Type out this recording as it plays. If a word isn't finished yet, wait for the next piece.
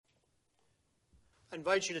I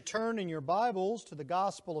invite you to turn in your Bibles to the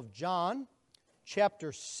Gospel of John,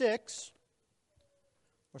 chapter 6.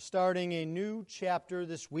 We're starting a new chapter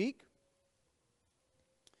this week.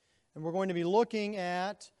 And we're going to be looking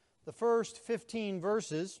at the first 15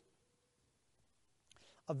 verses,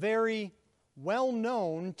 a very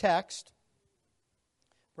well-known text.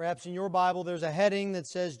 Perhaps in your Bible there's a heading that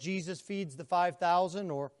says Jesus feeds the 5,000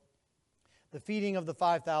 or the feeding of the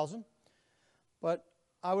 5,000. But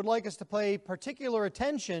I would like us to pay particular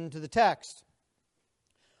attention to the text.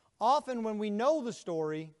 Often when we know the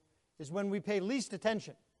story is when we pay least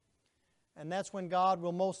attention. And that's when God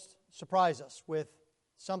will most surprise us with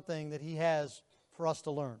something that He has for us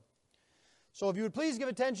to learn. So if you would please give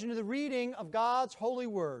attention to the reading of God's holy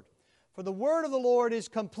word. For the word of the Lord is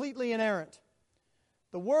completely inerrant.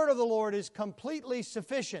 The word of the Lord is completely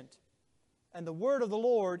sufficient. And the word of the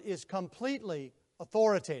Lord is completely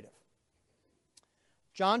authoritative.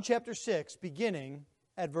 John chapter 6, beginning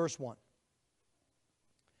at verse 1.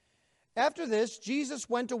 After this, Jesus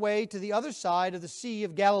went away to the other side of the Sea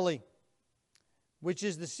of Galilee, which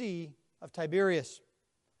is the Sea of Tiberias.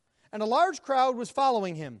 And a large crowd was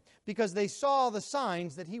following Him, because they saw the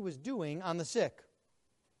signs that He was doing on the sick.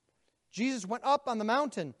 Jesus went up on the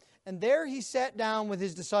mountain, and there He sat down with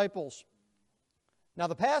His disciples. Now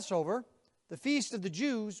the Passover, the feast of the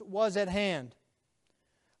Jews, was at hand.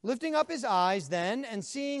 Lifting up His eyes then, and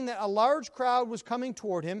seeing that a large crowd was coming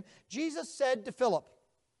toward Him, Jesus said to Philip,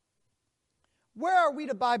 "Where are we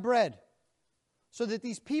to buy bread, so that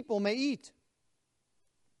these people may eat?"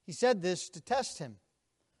 He said this to test Him,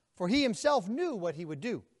 for He Himself knew what He would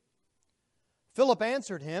do. Philip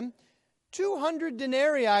answered Him, 200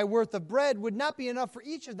 denarii worth of bread would not be enough for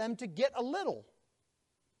each of them to get a little.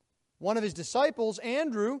 One of His disciples,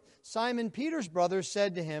 Andrew, Simon Peter's brother,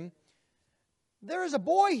 said to Him, "There is a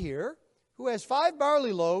boy here who has 5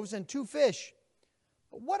 barley loaves and 2 fish.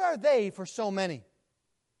 But what are they for so many?"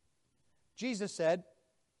 Jesus said,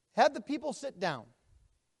 "Have the people sit down."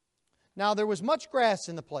 Now there was much grass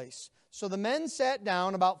in the place, so the men sat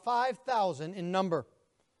down, about 5,000 in number.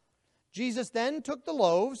 Jesus then took the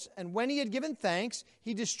loaves, and when He had given thanks,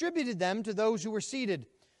 He distributed them to those who were seated.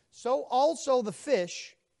 So also the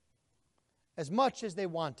fish, as much as they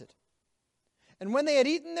wanted. And when they had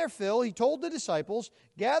eaten their fill, He told the disciples,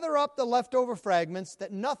 "Gather up the leftover fragments,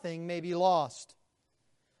 that nothing may be lost."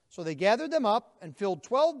 So they gathered them up and filled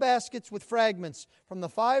 12 baskets with fragments from the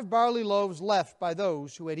 5 barley loaves left by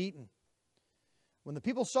those who had eaten. When the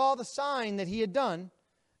people saw the sign that He had done,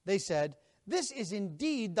 they said, "This is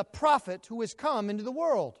indeed the prophet who has come into the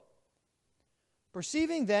world."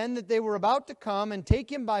 Perceiving then that they were about to come and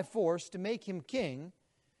take Him by force to make Him king,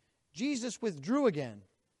 Jesus withdrew again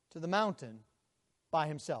to the mountain by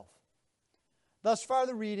Himself. Thus far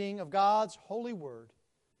the reading of God's holy word.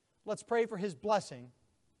 Let's pray for His blessing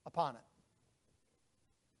upon it.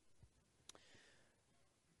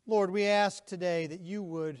 Lord, we ask today that You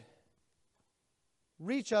would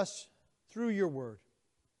reach us through Your word.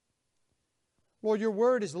 Lord, Your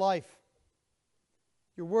word is life.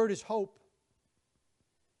 Your word is hope.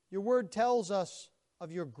 Your word tells us of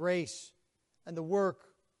Your grace and the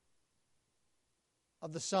work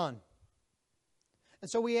of the Son. And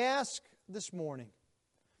so we ask this morning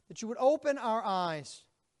that You would open our eyes,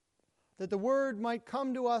 that the Word might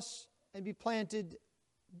come to us and be planted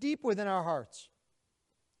deep within our hearts,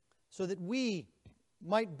 so that we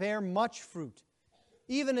might bear much fruit,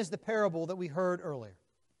 even as the parable that we heard earlier.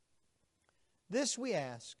 This we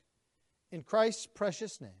ask in Christ's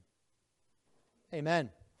precious name.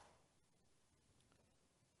 Amen.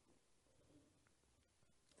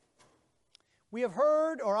 We have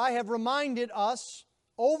heard, or I have reminded us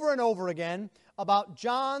over and over again, about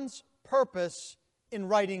John's purpose in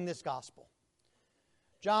writing this gospel.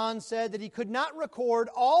 John said that he could not record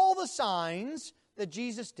all the signs that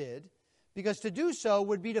Jesus did, because to do so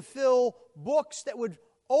would be to fill books that would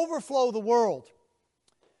overflow the world.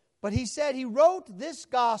 But he said he wrote this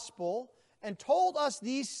gospel and told us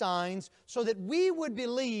these signs so that we would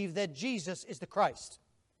believe that Jesus is the Christ.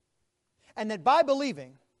 And that by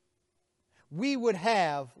believing, we would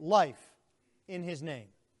have life in His name.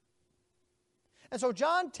 And so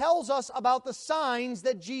John tells us about the signs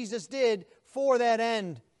that Jesus did for that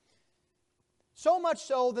end. So much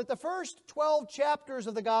so that the first 12 chapters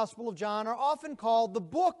of the Gospel of John are often called the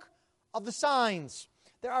book of the signs.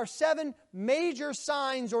 There are 7 major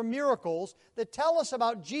signs or miracles that tell us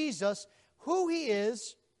about Jesus, who He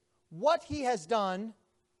is, what He has done,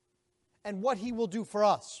 and what He will do for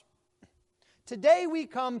us. Today we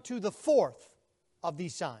come to the 4th of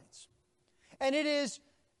these signs. And it is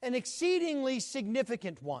an exceedingly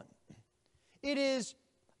significant one. It is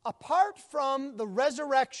apart from the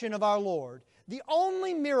resurrection of our Lord, the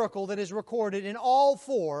only miracle that is recorded in all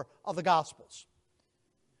four of the Gospels.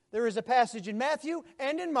 There is a passage in Matthew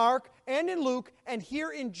and in Mark and in Luke and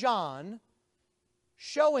here in John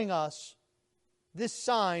showing us this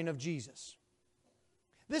sign of Jesus.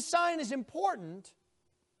 This sign is important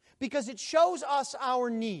because it shows us our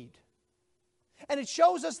need. And it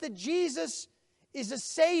shows us that Jesus is a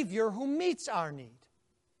Savior who meets our need.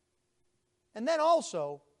 And then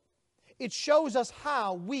also, it shows us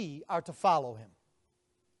how we are to follow Him.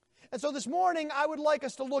 And so this morning, I would like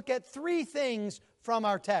us to look at three things from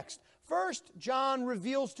our text. First, John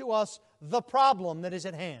reveals to us the problem that is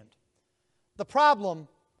at hand. The problem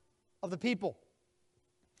of the people.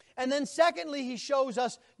 And then secondly, he shows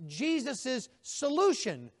us Jesus'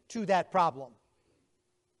 solution to that problem.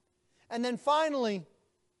 And then finally,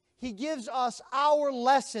 he gives us our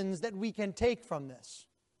lessons that we can take from this.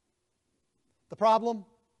 The problem,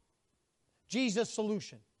 Jesus'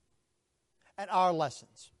 solution, and our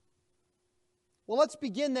lessons. Well, let's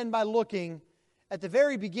begin then by looking at the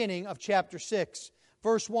very beginning of chapter 6,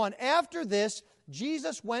 verse 1. After this,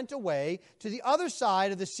 Jesus went away to the other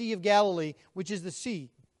side of the Sea of Galilee, which is the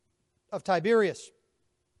Sea of Tiberias.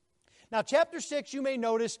 Now, chapter 6, you may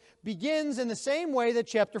notice, begins in the same way that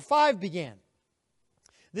chapter 5 began.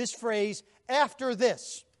 This phrase, after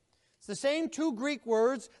this. It's the same two Greek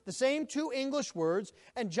words, the same two English words,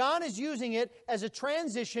 and John is using it as a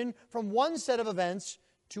transition from one set of events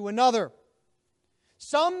to another.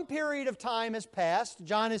 Some period of time has passed,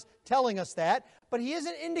 John is telling us that, but he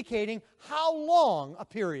isn't indicating how long a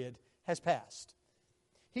period has passed.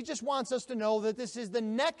 He just wants us to know that this is the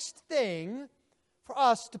next thing for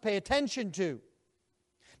us to pay attention to.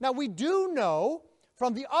 Now, we do know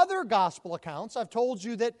from the other gospel accounts, I've told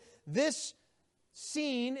you that this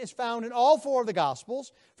scene is found in all four of the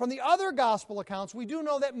Gospels. From the other Gospel accounts, we do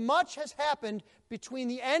know that much has happened between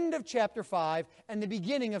the end of chapter 5 and the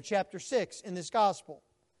beginning of chapter 6 in this Gospel.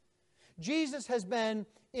 Jesus has been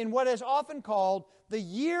in what is often called the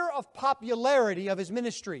year of popularity of His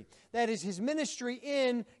ministry. That is, His ministry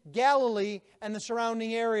in Galilee and the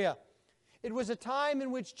surrounding area. It was a time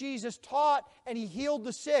in which Jesus taught and He healed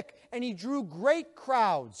the sick and He drew great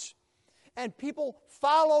crowds. And people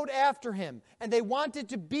followed after Him, and they wanted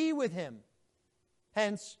to be with Him.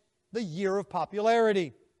 Hence, the year of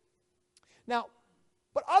popularity. Now,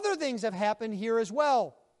 but other things have happened here as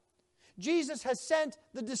well. Jesus has sent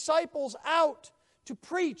the disciples out to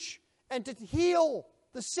preach and to heal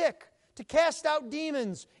the sick, to cast out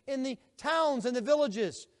demons in the towns and the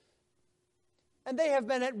villages. And they have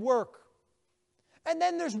been at work. And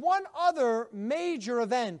then there's one other major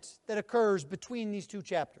event that occurs between these two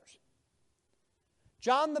chapters.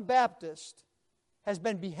 John the Baptist has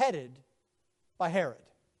been beheaded by Herod.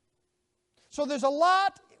 So there's a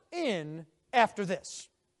lot in after this.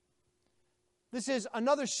 This is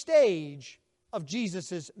another stage of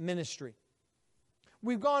Jesus' ministry.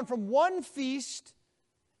 We've gone from one feast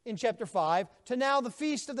in chapter 5 to now the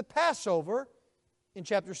feast of the Passover in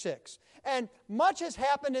chapter 6. And much has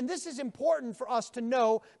happened, and this is important for us to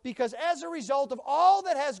know because as a result of all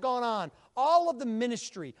that has gone on, all of the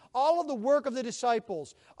ministry, all of the work of the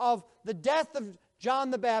disciples, of the death of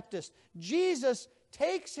John the Baptist, Jesus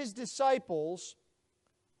takes His disciples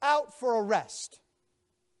out for a rest.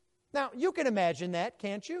 Now, you can imagine that,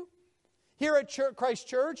 can't you? Here at Christ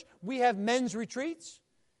Church, we have men's retreats.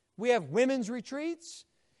 We have women's retreats.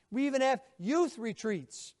 We even have youth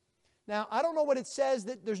retreats. Now, I don't know what it says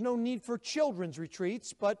that there's no need for children's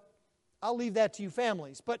retreats, but I'll leave that to you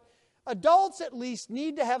families. But adults at least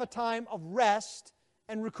need to have a time of rest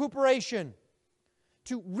and recuperation,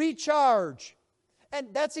 to recharge. And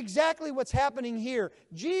that's exactly what's happening here.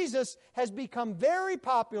 Jesus has become very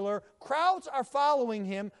popular. Crowds are following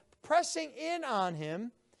Him, pressing in on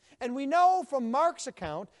Him. And we know from Mark's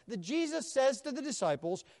account that Jesus says to the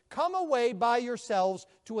disciples, "Come away by yourselves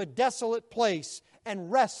to a desolate place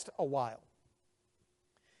and rest a while."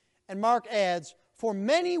 And Mark adds, "For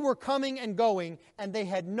many were coming and going, and they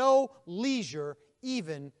had no leisure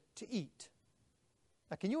even to eat."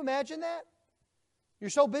 Now, can you imagine that?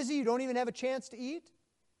 You're so busy you don't even have a chance to eat?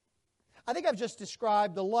 I think I've just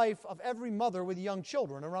described the life of every mother with young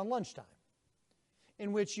children around lunchtime,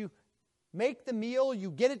 in which you make the meal, you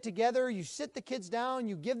get it together, you sit the kids down,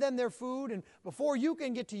 you give them their food, and before you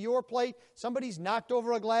can get to your plate, somebody's knocked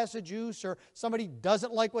over a glass of juice, or somebody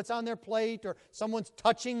doesn't like what's on their plate, or someone's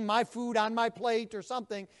touching my food on my plate or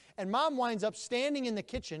something, and Mom winds up standing in the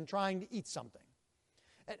kitchen trying to eat something.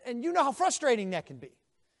 And you know how frustrating that can be.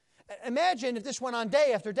 Imagine if this went on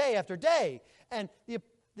day after day after day, and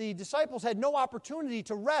the disciples had no opportunity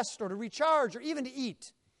to rest or to recharge or even to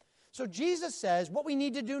eat. So Jesus says what we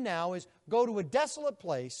need to do now is go to a desolate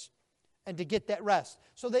place and to get that rest.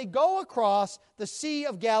 So they go across the Sea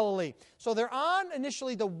of Galilee. So they're on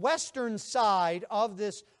initially the western side of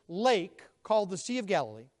this lake called the Sea of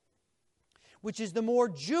Galilee, which is the more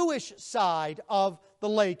Jewish side of the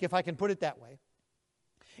lake, if I can put it that way.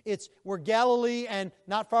 It's where Galilee and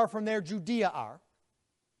not far from there Judea are.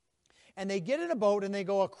 And they get in a boat and they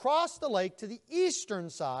go across the lake to the eastern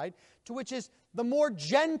side, to which is the more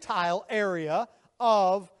Gentile area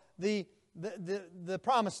of the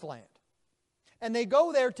Promised Land. And they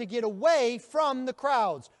go there to get away from the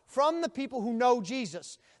crowds, from the people who know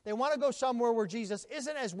Jesus. They want to go somewhere where Jesus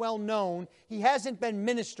isn't as well known. He hasn't been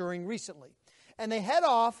ministering recently. And they head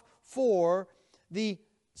off for the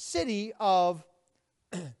city of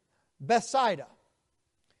Bethsaida.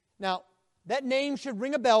 Now, that name should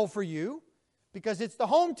ring a bell for you because it's the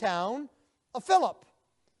hometown of Philip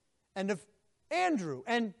and of Andrew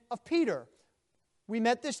and of Peter. We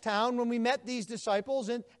met this town when we met these disciples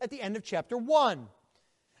at the end of chapter 1.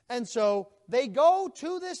 And so they go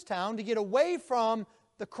to this town to get away from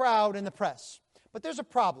the crowd and the press. But there's a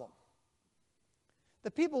problem.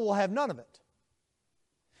 The people will have none of it.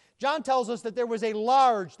 John tells us that there was a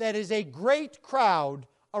large, that is a great crowd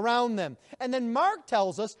around them. And then Mark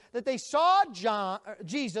tells us that they saw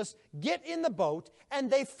Jesus get in the boat and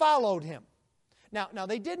they followed him. Now,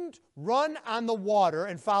 they didn't run on the water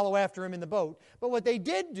and follow after him in the boat, but what they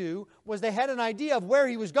did do was they had an idea of where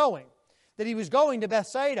he was going, that he was going to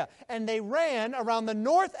Bethsaida, and they ran around the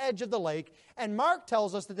north edge of the lake, and Mark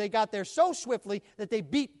tells us that they got there so swiftly that they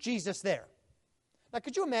beat Jesus there. Now,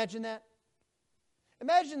 could you imagine that?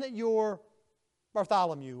 Imagine that you're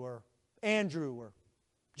Bartholomew or Andrew or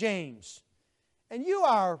James, and you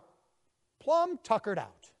are plumb tuckered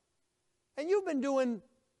out, and you've been doing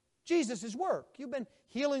Jesus' work. You've been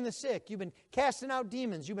healing the sick. You've been casting out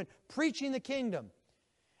demons. You've been preaching the kingdom.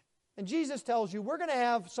 And Jesus tells you, we're going to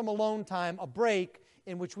have some alone time, a break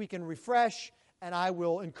in which we can refresh, and I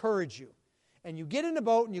will encourage you. And you get in the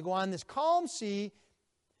boat and you go on this calm sea,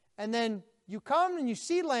 and then you come and you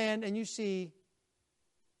see land and you see,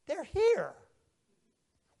 they're here.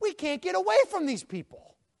 We can't get away from these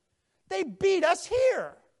people. They beat us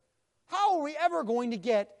here. How are we ever going to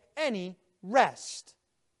get any rest?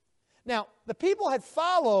 Now, the people had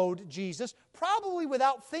followed Jesus probably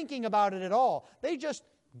without thinking about it at all. They just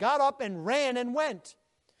got up and ran and went.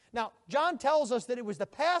 Now, John tells us that it was the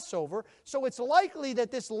Passover, so it's likely that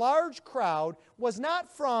this large crowd was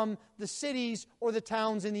not from the cities or the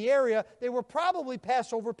towns in the area. They were probably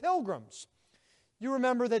Passover pilgrims. You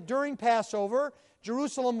remember that during Passover,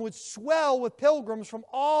 Jerusalem would swell with pilgrims from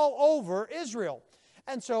all over Israel.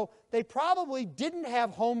 And so they probably didn't have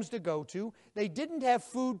homes to go to. They didn't have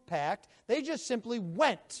food packed. They just simply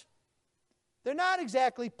went. They're not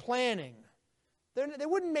exactly planning. They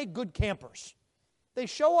wouldn't make good campers. They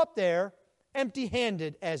show up there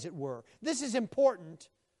empty-handed, as it were. This is important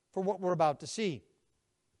for what we're about to see.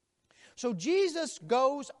 So Jesus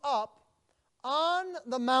goes up on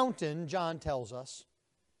the mountain, John tells us,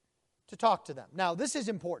 to talk to them. Now, this is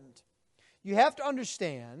important. You have to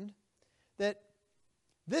understand that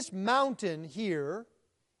this mountain here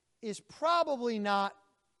is probably not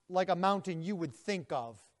like a mountain you would think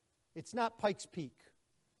of. It's not Pikes Peak.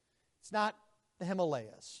 It's not the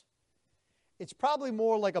Himalayas. It's probably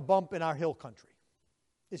more like a bump in our hill country.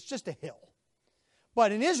 It's just a hill.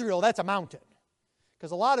 But in Israel, that's a mountain,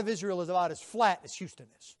 because a lot of Israel is about as flat as Houston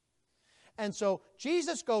is. And so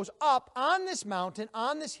Jesus goes up on this mountain,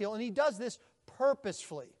 on this hill, and he does this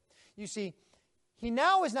purposefully. You see, he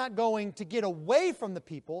now is not going to get away from the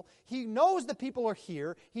people. He knows the people are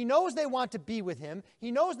here. He knows they want to be with him.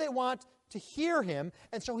 He knows they want to hear him.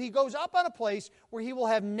 And so he goes up on a place where he will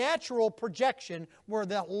have natural projection, where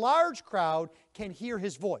the large crowd can hear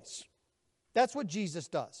his voice. That's what Jesus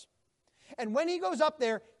does. And when he goes up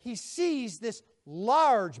there, he sees this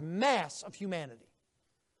large mass of humanity.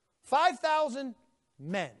 5,000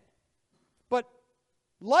 men. But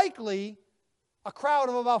likely a crowd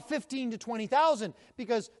of about 15 to 20,000,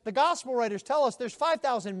 because the gospel writers tell us there's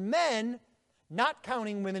 5,000 men, not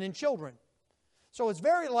counting women and children. So it's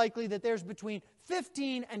very likely that there's between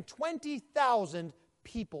 15 and 20,000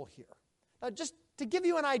 people here. Now, just to give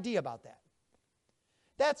you an idea about that,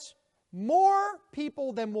 that's more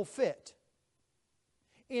people than will fit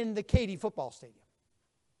in the Katy football stadium.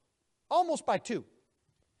 Almost by 2.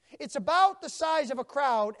 It's about the size of a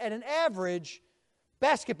crowd at an average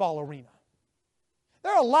basketball arena.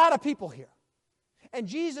 There are a lot of people here. And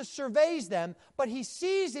Jesus surveys them, but he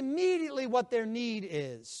sees immediately what their need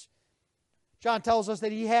is. John tells us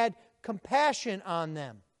that he had compassion on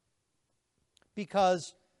them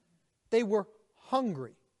because They were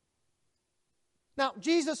hungry. Now,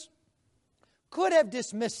 Jesus could have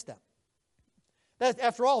dismissed them.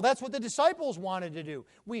 After all, that's what the disciples wanted to do.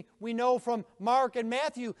 We know from Mark and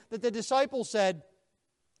Matthew that the disciples said,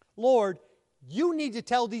 Lord, you need to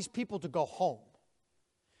tell these people to go home.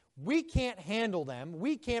 We can't handle them.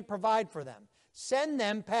 We can't provide for them. Send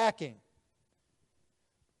them packing.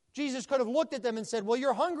 Jesus could have looked at them and said, well,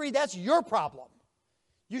 you're hungry. That's your problem.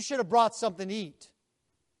 You should have brought something to eat.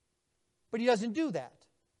 But he doesn't do that.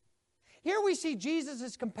 Here we see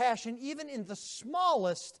Jesus' compassion even in the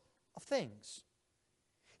smallest of things.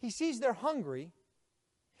 He sees they're hungry,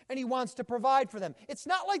 and he wants to provide for them. It's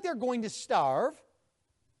not like they're going to starve,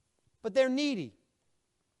 but they're needy.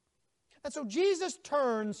 And so Jesus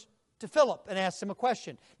turns to Philip and asks him a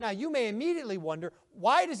question. Now, you may immediately wonder,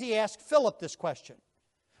 why does he ask Philip this question?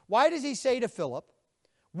 Why does he say to Philip,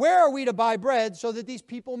 where are we to buy bread so that these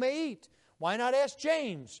people may eat? Why not ask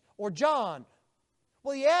James or John?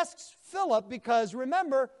 Well, he asks Philip because,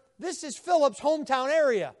 remember, this is Philip's hometown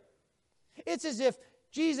area. It's as if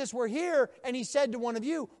Jesus were here and he said to one of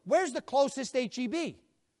you, where's the closest H-E-B?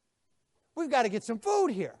 We've got to get some food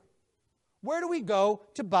here. Where do we go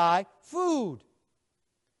to buy food?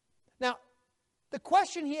 Now, the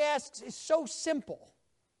question he asks is so simple,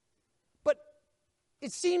 but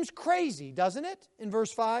it seems crazy, doesn't it? In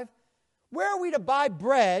verse 5, where are we to buy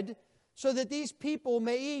bread so that these people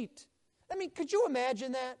may eat? I mean, could you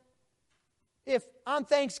imagine that? If on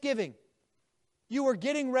Thanksgiving, you were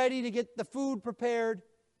getting ready to get the food prepared,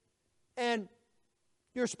 and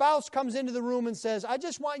your spouse comes into the room and says, I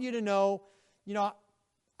just want you to know,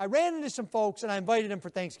 I ran into some folks and I invited them for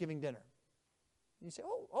Thanksgiving dinner. And you say,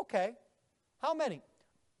 oh, okay. How many?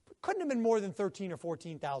 Couldn't have been more than 13 or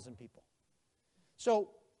 14,000 people. So,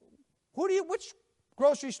 which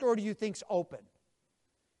grocery store do you think's open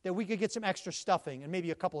that we could get some extra stuffing and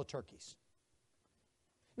maybe a couple of turkeys?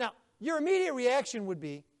 Now, your immediate reaction would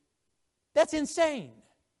be, that's insane.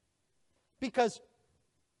 Because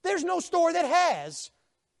there's no store that has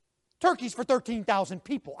turkeys for 13,000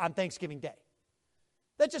 people on Thanksgiving Day.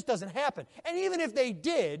 That just doesn't happen. And even if they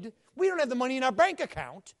did, we don't have the money in our bank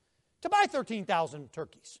account to buy 13,000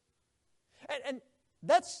 turkeys. And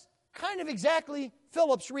that's kind of exactly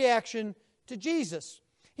Philip's reaction to Jesus.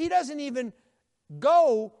 He doesn't even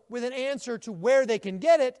go with an answer to where they can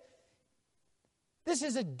get it. This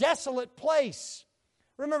is a desolate place.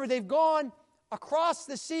 Remember, they've gone across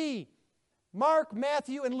the sea. Mark,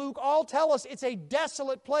 Matthew, and Luke all tell us it's a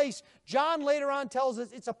desolate place. John later on tells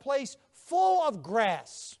us it's a place full of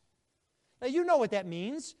grass. Now, you know what that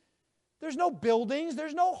means. There's no buildings,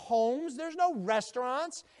 there's no homes, there's no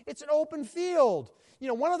restaurants. It's an open field.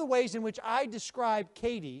 One of the ways in which I describe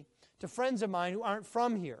Katy to friends of mine who aren't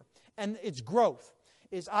from here, and its growth,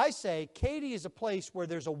 is I say Katy is a place where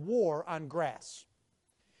there's a war on grass.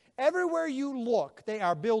 Everywhere you look, they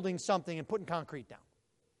are building something and putting concrete down.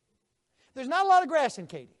 There's not a lot of grass in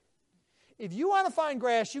Katy. If you want to find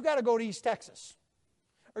grass, you got to go to East Texas.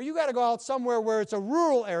 Or you got to go out somewhere where it's a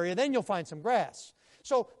rural area, then you'll find some grass.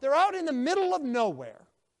 So they're out in the middle of nowhere.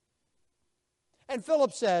 And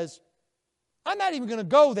Philip says, I'm not even going to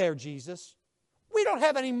go there, Jesus. We don't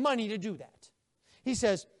have any money to do that. He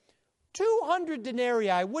says, 200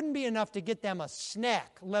 denarii wouldn't be enough to get them a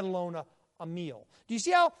snack, let alone a meal. Do you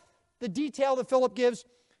see how the detail that Philip gives?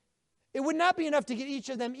 It would not be enough to get each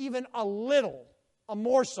of them even a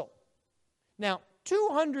morsel. Now,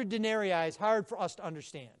 200 denarii is hard for us to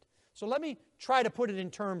understand. So let me try to put it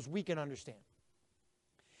in terms we can understand.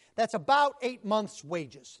 That's about 8 months'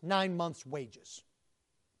 wages, 9 months' wages.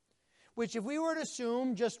 Which if we were to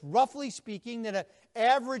assume, just roughly speaking, that an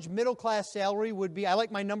average middle-class salary would be, I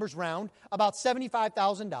like my numbers round, about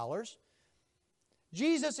 $75,000,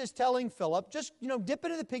 Jesus is telling Philip, just, dip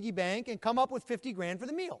into the piggy bank and come up with 50 grand for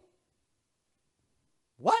the meal.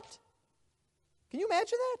 What? Can you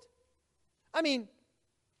imagine that? I mean,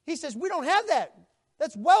 he says, we don't have that.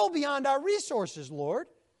 That's well beyond our resources, Lord.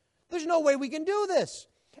 There's no way we can do this.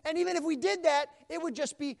 And even if we did that, it would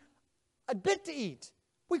just be a bit to eat.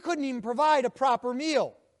 We couldn't even provide a proper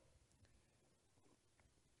meal.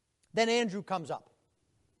 Then Andrew comes up.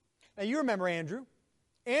 Now, you remember Andrew.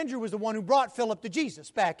 Andrew was the one who brought Philip to Jesus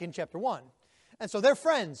back in chapter 1. And so they're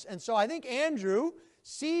friends. And so I think Andrew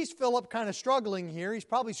sees Philip kind of struggling here. He's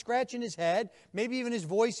probably scratching his head. Maybe even his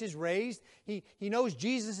voice is raised. He knows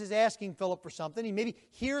Jesus is asking Philip for something. He maybe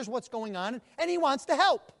hears what's going on, and he wants to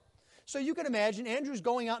help. So you can imagine Andrew's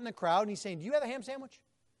going out in the crowd, and he's saying, do you have a ham sandwich?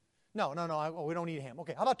 No, we don't eat ham.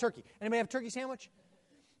 Okay, how about turkey? Anybody have a turkey sandwich?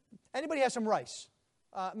 Anybody have some rice?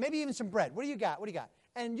 Maybe even some bread. What do you got?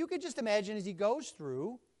 And you could just imagine as he goes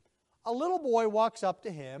through, a little boy walks up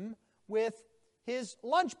to him with his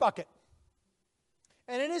lunch bucket.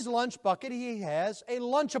 And in his lunch bucket, he has a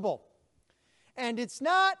Lunchable. And it's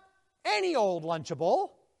not any old Lunchable.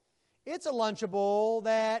 It's a Lunchable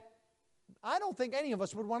that I don't think any of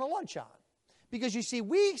us would want to lunch on. Because you see,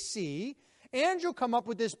 we see Andrew come up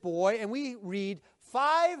with this boy, and we read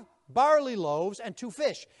 5 barley loaves and 2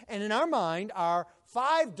 fish. And in our mind are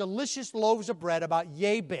 5 delicious loaves of bread about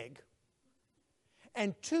yay big,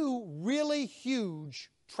 and 2 really huge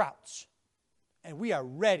trouts. And we are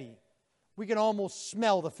ready. We can almost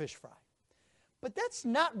smell the fish fry. But that's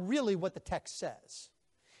not really what the text says.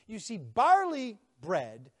 You see, barley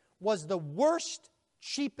bread was the worst,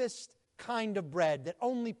 cheapest kind of bread that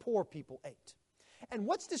only poor people ate. And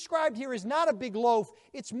what's described here is not a big loaf.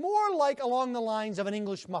 It's more like along the lines of an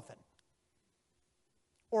English muffin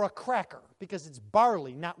or a cracker, because it's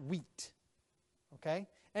barley, not wheat. Okay?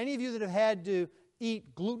 Any of you that have had to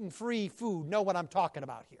eat gluten-free food know what I'm talking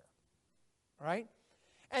about here. All right?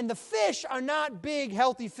 And the fish are not big,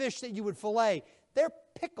 healthy fish that you would fillet. They're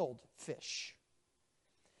pickled fish.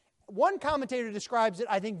 One commentator describes it,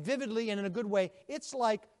 I think, vividly and in a good way. It's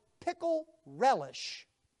like pickle relish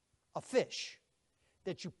of fish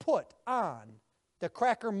that you put on the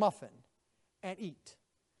cracker muffin and eat.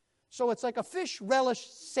 So it's like a fish relish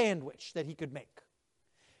sandwich that he could make.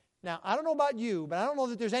 Now, I don't know about you, but I don't know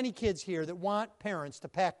that there's any kids here that want parents to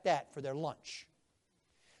pack that for their lunch.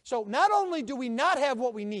 So not only do we not have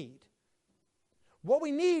what we need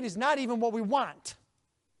is not even what we want.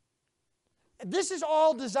 This is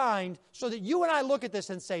all designed so that you and I look at this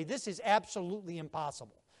and say, this is absolutely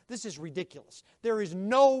impossible. This is ridiculous. There is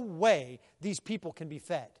no way these people can be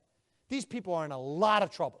fed. These people are in a lot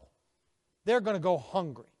of trouble. They're going to go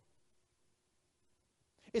hungry.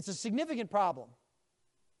 It's a significant problem,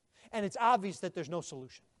 and it's obvious that there's no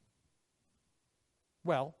solution.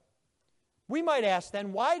 Well, we might ask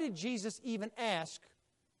then, why did Jesus even ask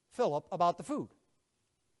Philip about the food?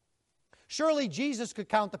 Surely Jesus could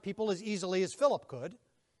count the people as easily as Philip could.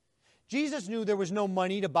 Jesus knew there was no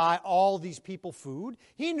money to buy all these people food.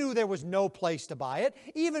 He knew there was no place to buy it.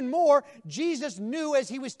 Even more, Jesus knew as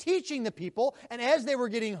he was teaching the people and as they were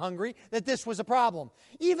getting hungry that this was a problem.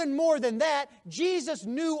 Even more than that, Jesus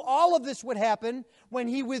knew all of this would happen when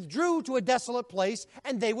he withdrew to a desolate place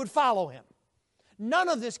and they would follow him. None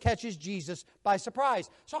of this catches Jesus by surprise.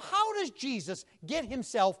 So how does Jesus get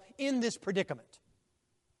himself in this predicament?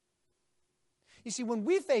 You see, when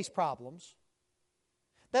we face problems,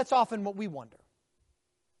 that's often what we wonder.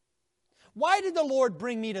 Why did the Lord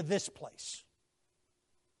bring me to this place?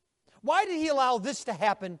 Why did he allow this to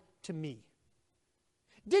happen to me?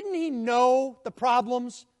 Didn't he know the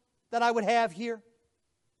problems that I would have here?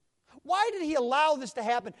 Why did he allow this to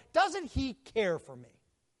happen? Doesn't he care for me?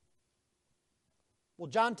 Well,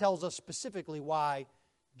 John tells us specifically why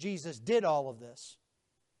Jesus did all of this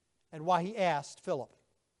and why he asked Philip.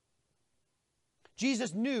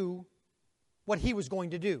 Jesus knew what he was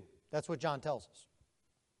going to do. That's what John tells us.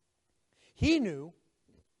 He knew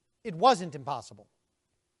it wasn't impossible.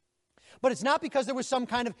 But it's not because there was some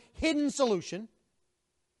kind of hidden solution.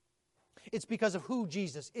 It's because of who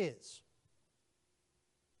Jesus is.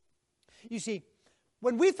 You see,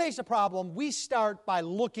 when we face a problem, we start by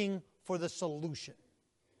looking for the solution.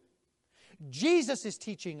 Jesus is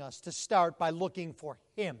teaching us to start by looking for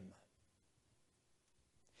him.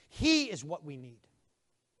 He is what we need.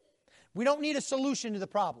 We don't need a solution to the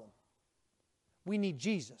problem. We need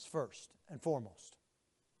Jesus first and foremost.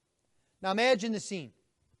 Now imagine the scene.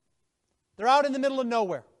 They're out in the middle of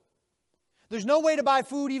nowhere. There's no way to buy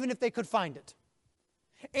food even if they could find it.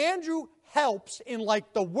 Andrew helps in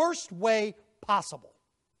like the worst way possible.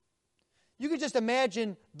 You can just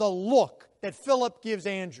imagine the look that Philip gives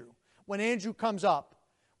Andrew when Andrew comes up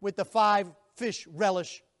with the 5 fish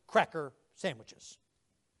relish cracker sandwiches.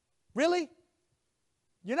 Really?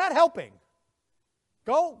 You're not helping.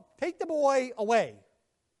 Go, take the boy away,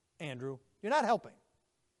 Andrew. You're not helping.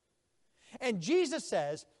 And Jesus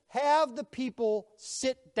says, have the people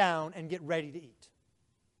sit down and get ready to eat.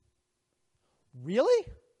 Really?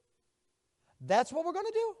 That's what we're going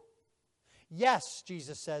to do? Yes,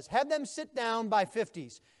 Jesus says, have them sit down by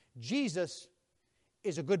 50s. Jesus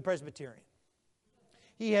is a good Presbyterian.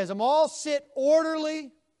 He has them all sit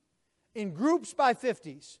orderly in groups by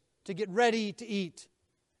 50s to get ready to eat.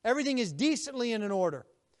 Everything is decently and in order.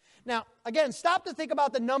 Now, again, stop to think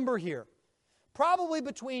about the number here. Probably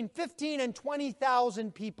between 15 and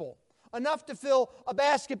 20,000 people, enough to fill a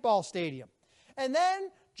basketball stadium. And then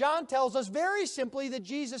John tells us very simply that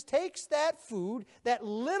Jesus takes that food, that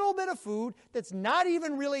little bit of food that's not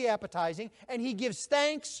even really appetizing, and he gives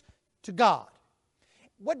thanks to God.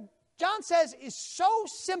 What John says is so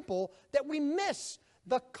simple that we miss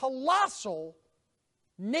the colossal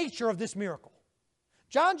nature of this miracle.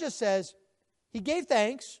 John just says he gave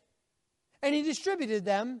thanks and he distributed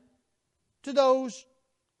them to those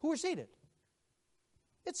who were seated.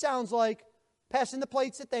 It sounds like passing the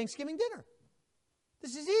plates at Thanksgiving dinner.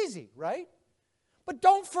 This is easy, right? But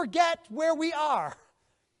don't forget where we are.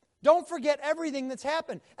 Don't forget everything that's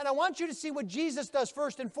happened. And I want you to see what Jesus does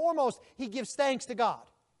first and foremost. He gives thanks to God.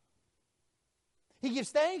 He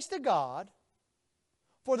gives thanks to God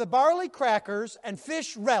for the barley crackers and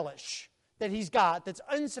fish relish that he's got that's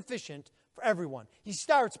insufficient for everyone. He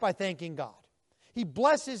starts by thanking God. He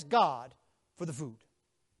blesses God for the food.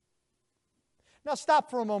 Now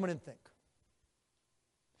stop for a moment and think.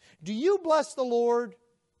 Do you bless the Lord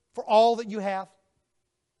for all that you have?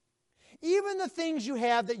 Even the things you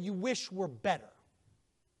have that you wish were better.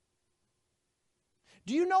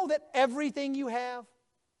 Do you know that everything you have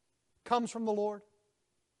comes from the Lord?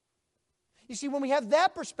 You see, when we have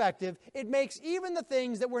that perspective, it makes even the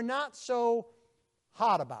things that we're not so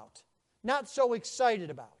hot about, not so excited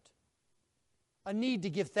about, a need to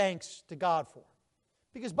give thanks to God for.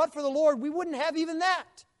 Because but for the Lord, we wouldn't have even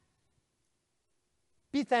that.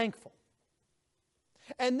 Be thankful.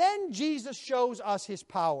 And then Jesus shows us his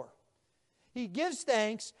power. He gives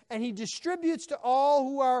thanks and he distributes to all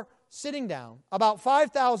who are sitting down, about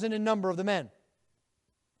 5,000 in number of the men.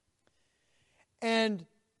 And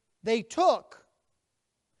they took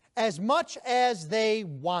as much as they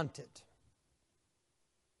wanted.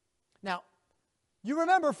 Now, you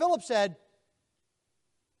remember Philip said,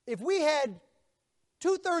 if we had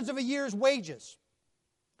 2/3 of a year's wages,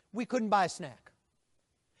 we couldn't buy a snack.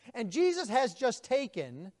 And Jesus has just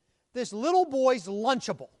taken this little boy's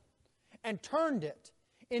Lunchable and turned it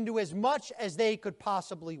into as much as they could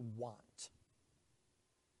possibly want.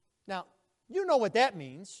 Now, you know what that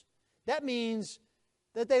means. That means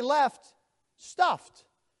that they left stuffed,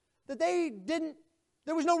 that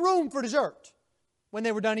there was no room for dessert when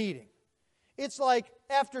they were done eating. It's like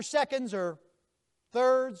after seconds or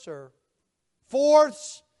thirds or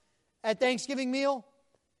fourths at Thanksgiving meal,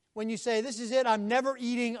 when you say, this is it, I'm never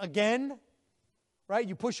eating again, right?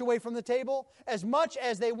 You push away from the table. As much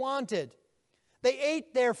as they wanted. They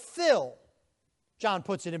ate their fill, John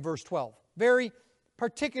puts it in verse 12, very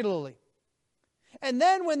particularly. And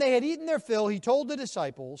then when they had eaten their fill, he told the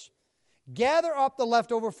disciples, gather up the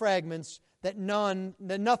leftover fragments that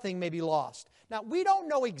nothing may be lost. Now, we don't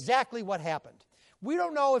know exactly what happened. We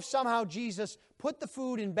don't know if somehow Jesus put the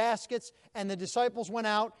food in baskets and the disciples went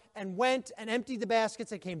out and emptied the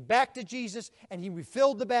baskets and came back to Jesus and he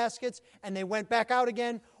refilled the baskets and they went back out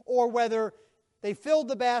again, or whether they filled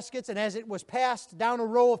the baskets and as it was passed down a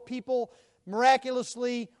row of people,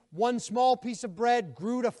 miraculously one small piece of bread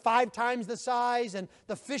grew to 5 times the size and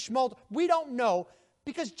the fish multiplied. We don't know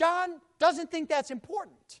because John doesn't think that's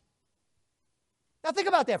important. Now think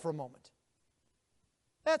about that for a moment.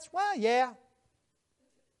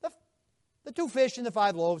 The 2 fish and the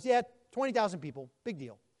 5 loaves, 20,000 people, big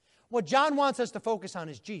deal. What John wants us to focus on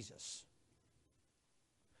is Jesus,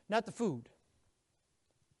 not the food.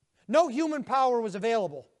 No human power was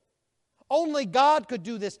available. Only God could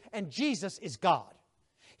do this, and Jesus is God.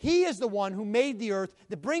 He is the one who made the earth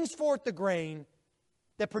that brings forth the grain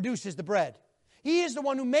that produces the bread. He is the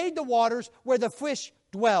one who made the waters where the fish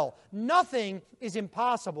dwell. Nothing is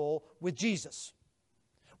impossible with Jesus.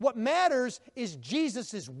 What matters is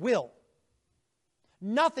Jesus' will.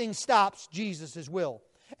 Nothing stops Jesus' will.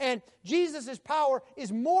 And Jesus' power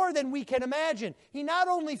is more than we can imagine. He not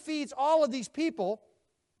only feeds all of these people,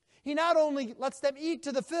 he not only lets them eat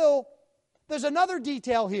to the fill, there's another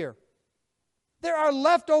detail here. There are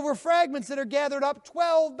leftover fragments that are gathered up,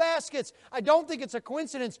 12 baskets. I don't think it's a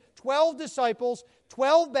coincidence. 12 disciples,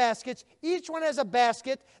 12 baskets. Each one has a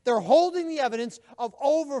basket. They're holding the evidence of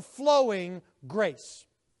overflowing grace.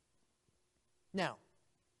 Now,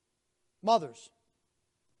 mothers,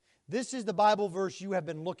 this is the Bible verse you have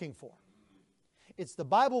been looking for. It's the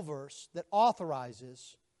Bible verse that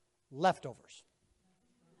authorizes leftovers.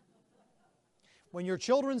 When your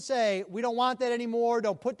children say, we don't want that anymore,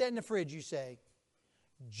 don't put that in the fridge, you say,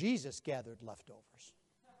 Jesus gathered leftovers.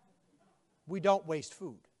 We don't waste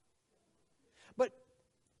food. But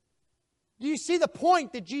do you see the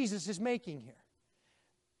point that Jesus is making here?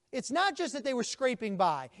 It's not just that they were scraping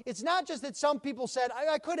by. It's not just that some people said,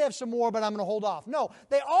 I could have some more, but I'm going to hold off. No,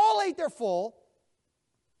 they all ate their full,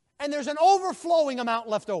 and there's an overflowing amount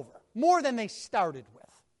left over, more than they started with.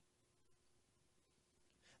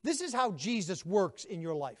 This is how Jesus works in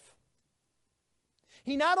your life.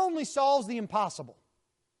 He not only solves the impossible,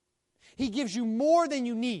 he gives you more than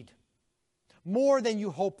you need, more than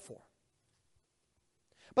you hope for.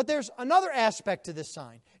 But there's another aspect to this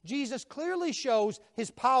sign. Jesus clearly shows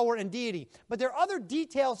his power and deity. But there are other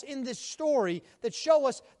details in this story that show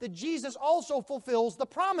us that Jesus also fulfills the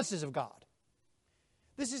promises of God.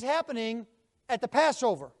 This is happening at the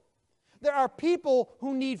Passover. There are people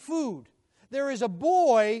who need food. There is a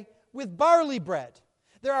boy with barley bread.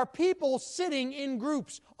 There are people sitting in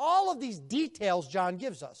groups. All of these details John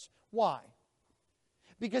gives us. Why?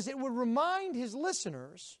 Because it would remind his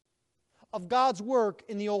listeners of God's work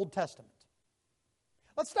in the Old Testament.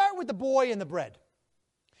 Let's start with the boy and the bread.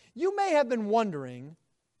 You may have been wondering,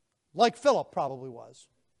 like Philip probably was,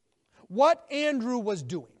 what Andrew was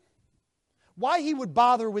doing. Why he would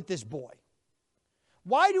bother with this boy.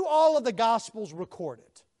 Why do all of the Gospels record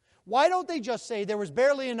it? Why don't they just say there was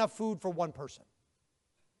barely enough food for one person?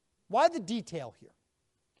 Why the detail here?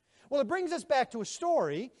 Well, it brings us back to a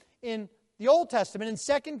story in the Old Testament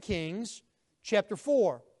in 2 Kings chapter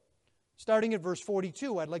 4. Starting at verse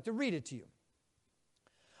 42, I'd like to read it to you.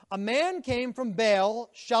 A man came from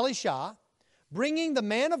Baal Shalisha, bringing the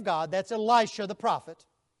man of God, that's Elisha the prophet,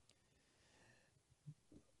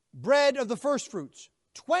 bread of the firstfruits,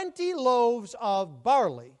 20 loaves of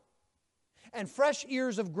barley, and fresh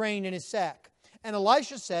ears of grain in his sack. And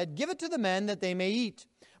Elisha said, "Give it to the men that they may eat."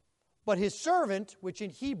 But his servant, which in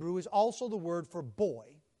Hebrew is also the word for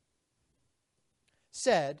boy,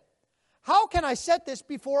 said, "How can I set this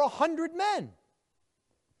before 100 men?"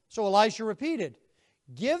 So Elisha repeated,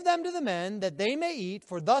 "Give them to the men that they may eat,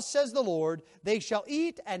 for thus says the Lord, they shall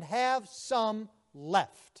eat and have some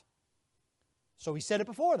left." So he set it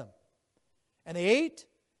before them. And they ate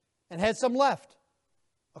and had some left,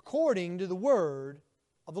 according to the word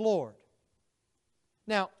of the Lord.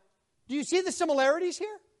 Now, do you see the similarities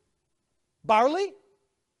here? Barley,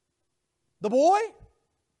 the boy,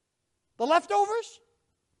 the leftovers.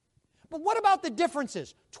 But what about the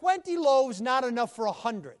differences? 20 loaves not enough for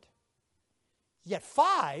 100. Yet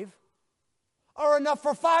 5 are enough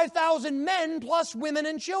for 5,000 men plus women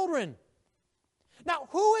and children. Now,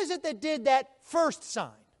 who is it that did that first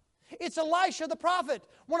sign? It's Elisha the prophet,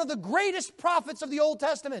 one of the greatest prophets of the Old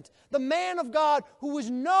Testament, the man of God who was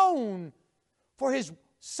known for his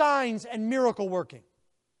signs and miracle working.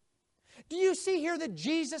 Do you see here that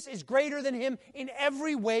Jesus is greater than him in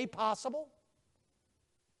every way possible?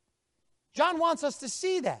 John wants us to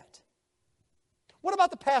see that. What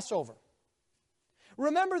about the Passover?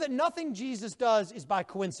 Remember that nothing Jesus does is by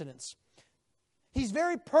coincidence. He's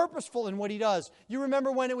very purposeful in what he does. You remember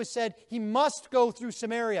when it was said he must go through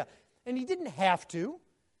Samaria. And he didn't have to,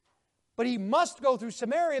 but he must go through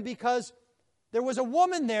Samaria because there was a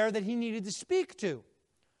woman there that he needed to speak to.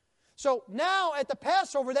 So now at the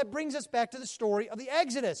Passover, that brings us back to the story of the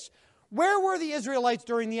Exodus. Where were the Israelites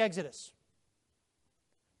during the Exodus?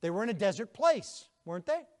 They were in a desert place, weren't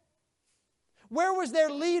they? Where was their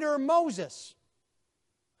leader, Moses?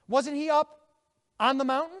 Wasn't he up on the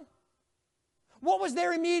mountain? What was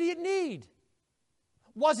their immediate need?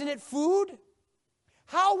 Wasn't it food?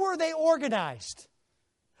 How were they organized?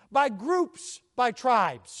 By groups, by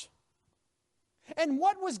tribes. And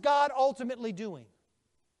what was God ultimately doing?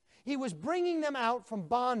 He was bringing them out from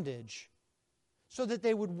bondage so that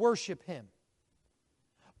they would worship him.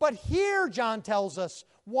 But here, John tells us,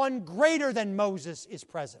 one greater than Moses is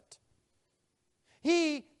present.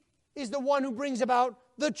 He is the one who brings about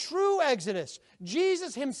the true Exodus.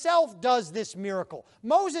 Jesus himself does this miracle.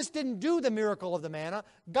 Moses didn't do the miracle of the manna.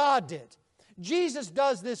 God did. Jesus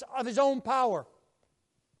does this of his own power.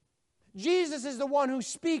 Jesus is the one who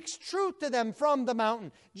speaks truth to them from the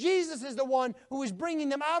mountain. Jesus is the one who is bringing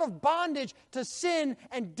them out of bondage to sin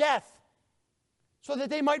and death so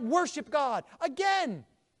that they might worship God. Again,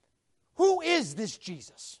 who is this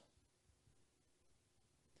Jesus?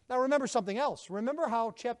 Now remember something else. Remember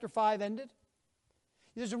how chapter 5 ended?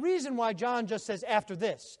 There's a reason why John just says after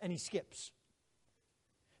this and he skips.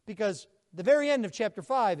 Because the very end of chapter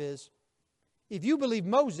 5 is, if you believe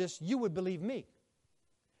Moses, you would believe me,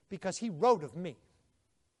 because he wrote of me.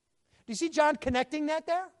 Do you see John connecting that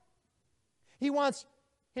there? He wants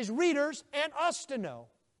his readers and us to know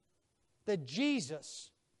that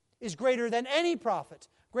Jesus is greater than any prophet,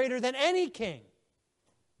 greater than any king,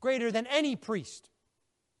 greater than any priest.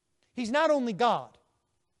 He's not only God,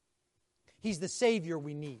 he's the Savior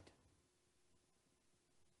we need.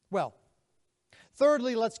 Well,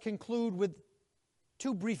 thirdly, let's conclude with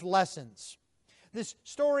 2 brief lessons. This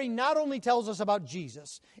story not only tells us about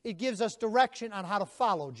Jesus, it gives us direction on how to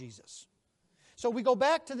follow Jesus. So we go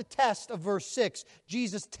back to the test of verse 6,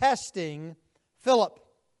 Jesus testing Philip.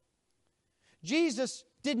 Jesus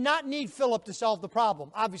did not need Philip to solve the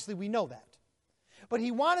problem. Obviously, we know that. but he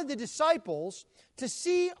wanted the disciples to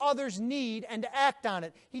see others' need and to act on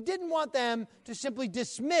it. He didn't want them to simply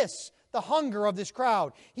dismiss the hunger of this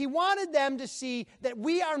crowd. He wanted them to see that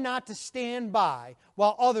we are not to stand by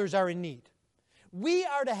while others are in need. We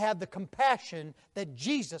are to have the compassion that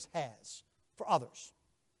Jesus has for others.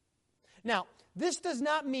 Now, this does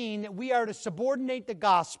not mean that we are to subordinate the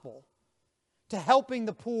gospel to helping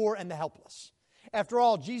the poor and the helpless. After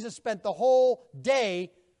all, Jesus spent the whole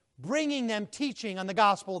day bringing them teaching on the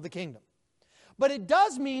gospel of the kingdom. But it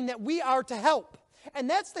does mean that we are to help. And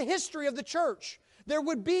that's the history of the church. There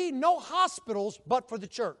would be no hospitals but for the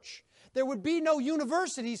church. There would be no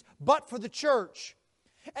universities but for the church.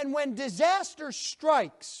 And when disaster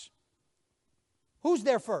strikes, who's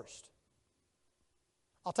there first?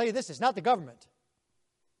 I'll tell you this, it's not the government.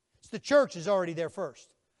 It's the church is already there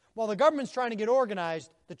first. While the government's trying to get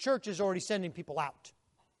organized, the church is already sending people out.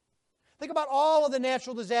 Think about all of the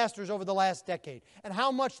natural disasters over the last decade and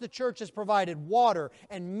how much the church has provided water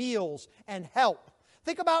and meals and help.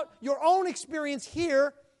 Think about your own experience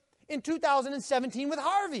here in 2017 with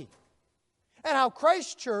Harvey and how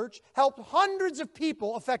Christ Church helped hundreds of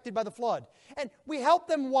people affected by the flood. And we helped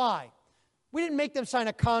them why? We didn't make them sign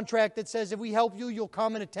a contract that says if we help you, you'll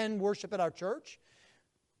come and attend worship at our church.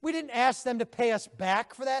 We didn't ask them to pay us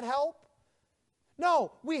back for that help.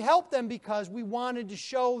 No, we helped them because we wanted to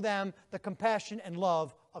show them the compassion and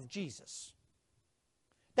love of Jesus.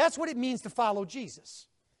 That's what it means to follow Jesus.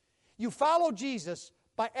 You follow Jesus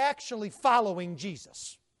by actually following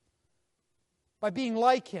Jesus, by being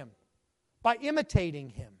like Him, by imitating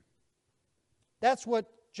Him. That's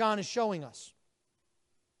what John is showing us.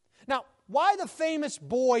 Now, why the famous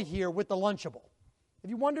boy here with the Lunchable?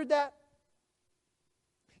 Have you wondered that?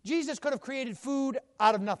 Jesus could have created food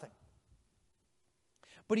out of nothing.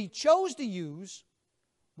 But He chose to use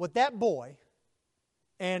what that boy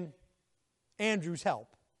and Andrew's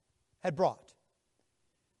help had brought.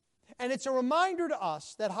 And it's a reminder to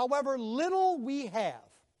us that however little we have,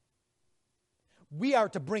 we are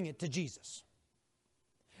to bring it to Jesus.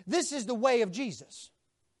 This is the way of Jesus.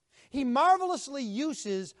 He marvelously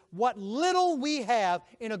uses what little we have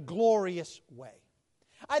in a glorious way.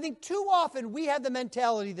 I think too often we have the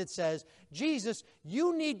mentality that says, Jesus,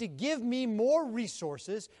 you need to give me more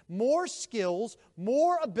resources, more skills,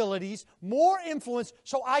 more abilities, more influence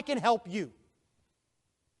so I can help you.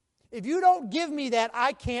 If you don't give me that,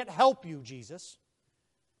 I can't help you, Jesus.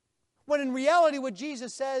 When in reality what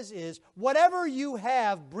Jesus says is, whatever you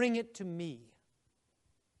have, bring it to me.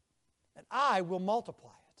 And I will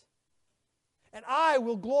multiply it. And I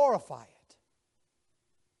will glorify it.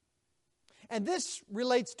 And this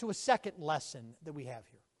relates to a second lesson that we have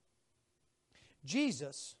here.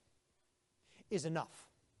 Jesus is enough.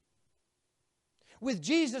 With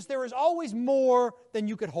Jesus, there is always more than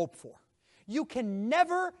you could hope for. You can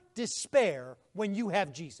never despair when you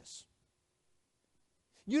have Jesus.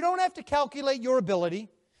 You don't have to calculate your ability.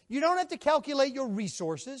 You don't have to calculate your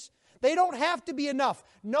resources. They don't have to be enough.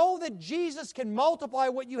 Know that Jesus can multiply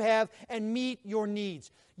what you have and meet your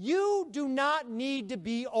needs. You do not need to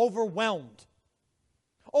be overwhelmed.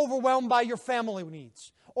 Overwhelmed by your family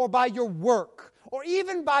needs, or by your work, or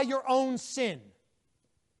even by your own sin.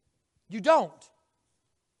 You don't.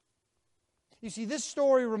 You see, this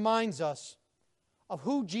story reminds us of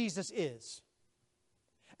who Jesus is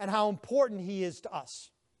and how important He is to us.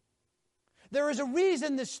 There is a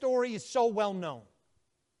reason this story is so well known,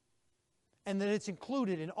 and that it's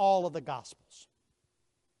included in all of the Gospels.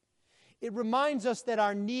 It reminds us that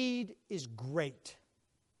our need is great,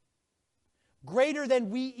 greater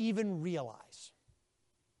than we even realize.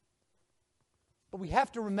 But we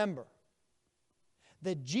have to remember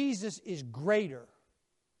that Jesus is greater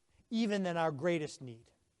even than our greatest need.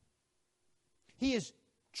 He is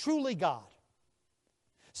truly God,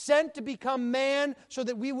 sent to become man so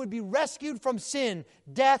that we would be rescued from sin,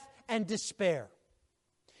 death, and despair.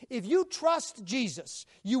 If you trust Jesus,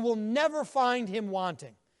 you will never find Him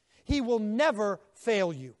wanting. He will never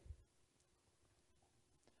fail you.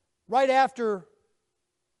 Right after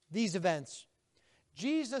these events,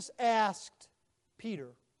 Jesus asked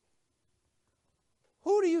Peter,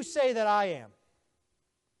 "Who do you say that I am?"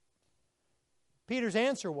 Peter's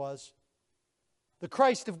answer was, "The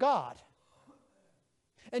Christ of God."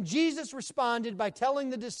 And Jesus responded by telling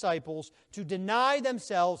the disciples to deny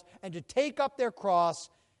themselves and to take up their cross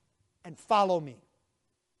and follow me.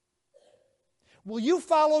 Will you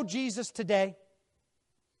follow Jesus today?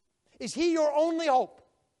 Is He your only hope?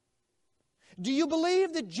 Do you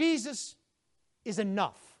believe that Jesus is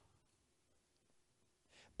enough?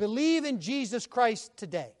 Believe in Jesus Christ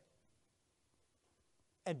today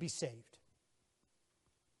and be saved.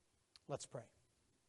 Let's pray.